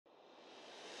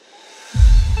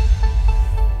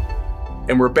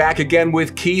And we're back again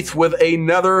with Keith with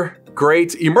another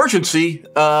great emergency.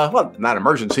 Well, not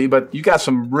emergency, but you got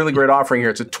some really great offering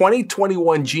here. It's a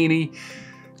 2021 Genie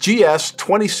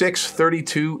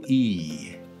GS2632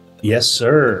 E. Yes,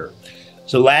 sir.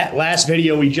 So last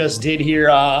video we just did here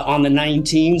on the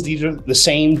 19s, these are the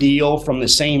same deal from the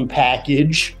same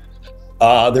package.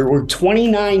 There were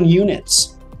 29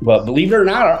 units, but believe it or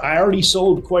not, I already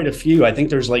sold quite a few. I think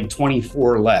there's like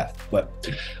 24 left. But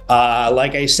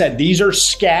like I said, these are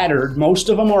scattered. Most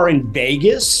of them are in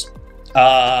Vegas.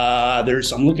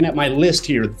 I'm looking at my list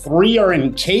here. 3 are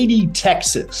in Katy,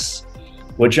 Texas,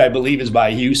 which I believe is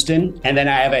by Houston. And then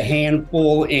I have a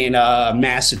handful in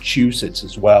Massachusetts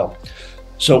as well.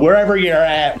 So wherever you're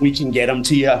at, we can get them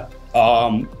to you.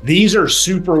 These are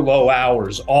super low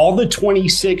hours. All the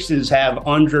 26s have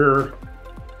under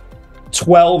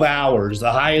 12 hours.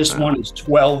 The highest one is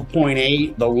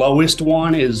 12.8. The lowest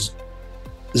one is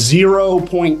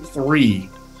 0.3,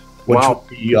 which would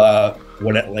be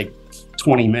like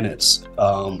 20 minutes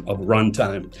of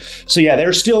runtime. So yeah,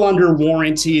 they're still under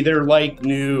warranty. They're like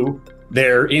new.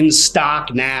 They're in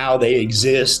stock now. They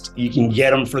exist. You can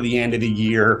get them for the end of the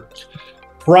year.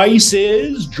 Price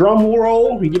is, drum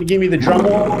roll. You gonna give me the drum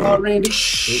roll, Randy?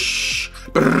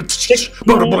 Oh,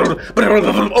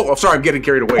 sorry, I'm getting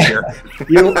carried away here.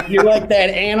 You're like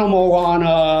that animal on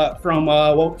from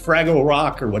Fraggle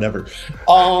Rock or whatever.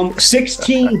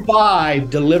 16.5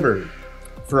 delivered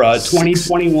for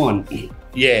 2021.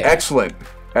 Yeah. Excellent.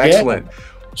 Yeah.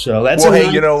 So that's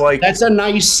that's a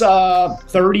nice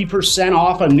 30%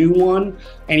 off a new one,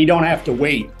 and you don't have to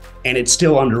wait, and it's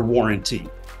still under warranty.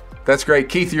 That's great.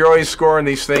 Keith, you're always scoring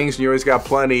these things, and you always got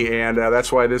plenty, and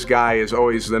that's why this guy is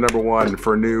always the #1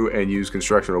 for new and used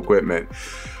construction equipment.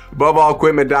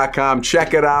 AboveAllEquipment.com.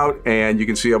 Check it out, and you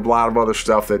can see a lot of other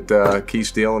stuff that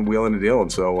Keith's wheeling and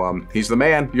dealing. So he's the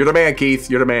man. You're the man,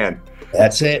 Keith. You're the man.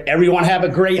 That's it. Everyone have a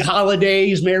great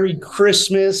holidays. Merry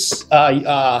Christmas,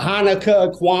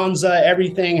 Hanukkah, Kwanzaa,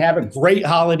 everything. Have a great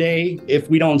holiday if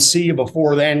we don't see you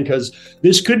before then, because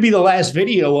this could be the last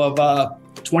video of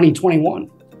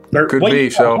 2021. Could be.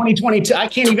 So 2022. I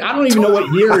don't even know what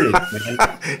year it is,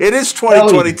 man. It is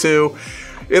 2022.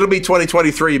 It'll be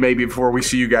 2023 maybe before we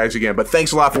see you guys again. But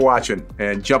thanks a lot for watching,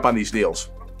 and jump on these deals.